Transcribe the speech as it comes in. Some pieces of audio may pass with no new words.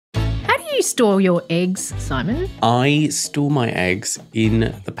you store your eggs, Simon? I store my eggs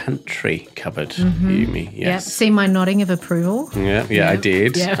in the pantry cupboard, Yumi. Yes. Yeah. See my nodding of approval? Yeah, I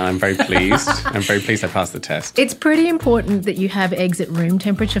did. Yeah. I'm very pleased. I'm very pleased I passed the test. It's pretty important that you have eggs at room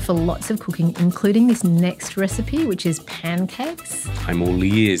temperature for lots of cooking, including this next recipe, which is pancakes. I'm all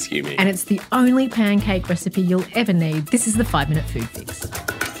ears, Yumi. And it's the only pancake recipe you'll ever need. This is the 5-minute food fix.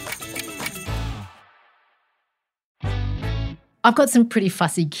 I've got some pretty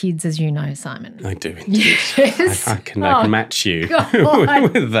fussy kids, as you know, Simon. I do indeed. Yes. I can match you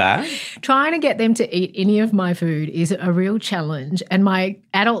God. with that. Trying to get them to eat any of my food is a real challenge. And my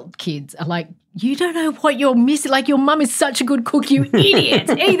adult kids are like, you don't know what you're missing. Like, your mum is such a good cook, you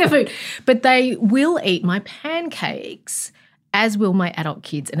idiot. Eat the food. But they will eat my pancakes, as will my adult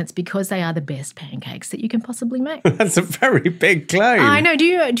kids, and it's because they are the best pancakes that you can possibly make. That's a very big claim. I know. Do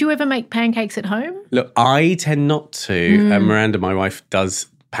you ever make pancakes at home? Look, I tend not to. Miranda, my wife, does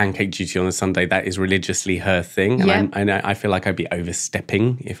pancake duty on a Sunday. That is religiously her thing. And I feel like I'd be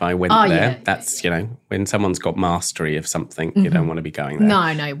overstepping if I went there. Yeah. That's, when someo's got mastery of something, you don't want to be going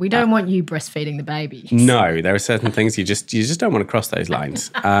there. No, we don't want you breastfeeding the baby. No, there are certain things you just don't want to cross those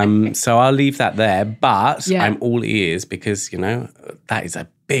lines. So I'll leave that there. But I'm all ears because, that is a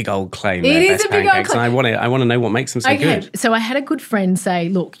big old claim. It is a big old claim. And I want to know what makes them so good. So I had a good friend say,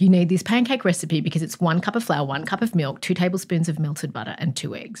 look, you need this pancake recipe because it's 1 cup of flour, 1 cup of milk, 2 tablespoons of melted butter and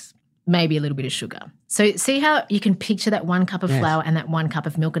 2 eggs, maybe a little bit of sugar. So see how you can picture that 1 cup of flour and that 1 cup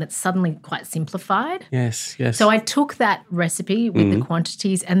of milk and it's suddenly quite simplified? Yes. So I took that recipe with the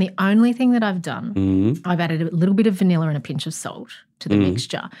quantities and the only thing that I've done, I've added a little bit of vanilla and a pinch of salt to the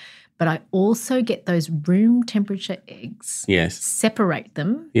mixture. But I also get those room temperature eggs, separate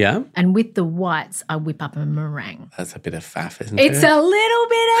them, and with the whites I whip up a meringue. That's a bit of faff, isn't it? It's a little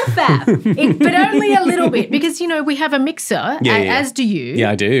bit of faff, but only a little bit because, we have a mixer, as do you.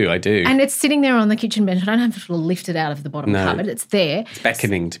 Yeah, I do. And it's sitting there on the kitchen bench. I don't have to lift it out of the bottom cupboard. It's there. It's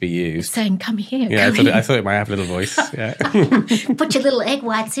beckoning to be used. It's saying, come here. Yeah, I thought it might have a little voice. Yeah. Put your little egg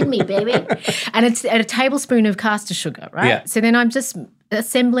whites in me, baby. And it's at a tablespoon of caster sugar, right? Yeah. So then I'm just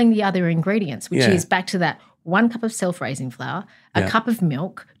assembling the other ingredients, which is back to that 1 cup of self-raising flour, a cup of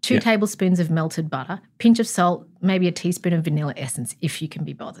milk, 2 tablespoons of melted butter, pinch of salt, maybe a teaspoon of vanilla essence if you can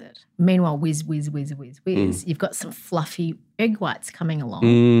be bothered. Meanwhile, whiz, you've got some fluffy egg whites coming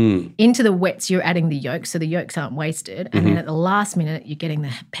along. Into the wets, you're adding the yolks so the yolks aren't wasted. And then at the last minute, you're getting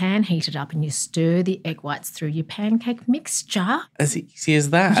the pan heated up and you stir the egg whites through your pancake mixture. As easy as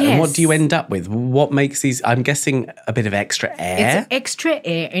that? Yes. And what do you end up with? What makes these, I'm guessing, a bit of extra air? It's extra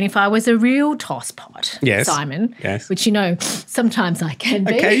air. And if I was a real toss pot, Simon, which sometimes I can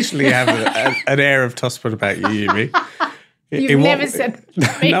be. Occasionally you have an air of toss pot about you, Yumi. You've never said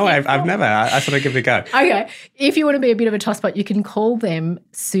No, I've never. I thought I'd give it a go. Okay. If you want to be a bit of a tosspot, you can call them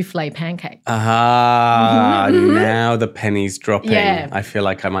souffle pancakes. Now the penny's dropping. Yeah. I feel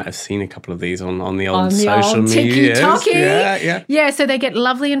like I might have seen a couple of these on the old social media. Yeah, so they get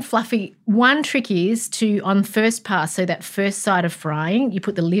lovely and fluffy. One trick is on first pass, so that first side of frying, you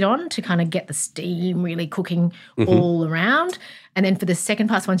put the lid on to kind of get the steam really cooking all around. And then for the second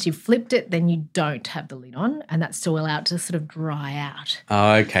pass, once you've flipped it, then you don't have the lid on, and that's to allow it to sort of dry out.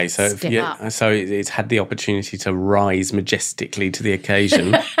 Oh, okay. So it's had the opportunity to rise majestically to the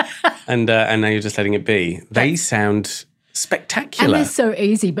occasion, and now you're just letting it be. They sound spectacular. And they're so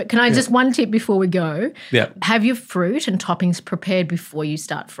easy. But can I just one tip before we go? Yeah. Have your fruit and toppings prepared before you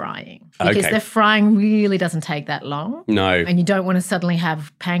start frying. Because the frying really doesn't take that long. No. And you don't want to suddenly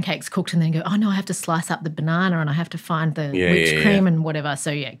have pancakes cooked and then go, oh, no, I have to slice up the banana and I have to find the whipped cream and whatever.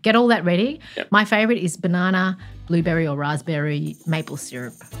 So, get all that ready. Yep. My favourite is banana, blueberry or raspberry, maple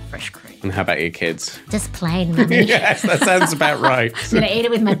syrup, fresh cream. And how about your kids? Just plain, mummy. Yes, that sounds about right. I'm going to eat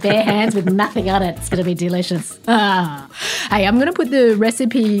it with my bare hands with nothing on it. It's going to be delicious. Hey, I'm going to put the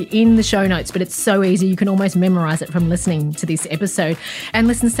recipe in the show notes, but it's so easy. You can almost memorise it from listening to this episode. And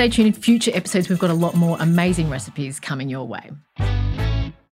listen, stay tuned in future episodes. We've got a lot more amazing recipes coming your way.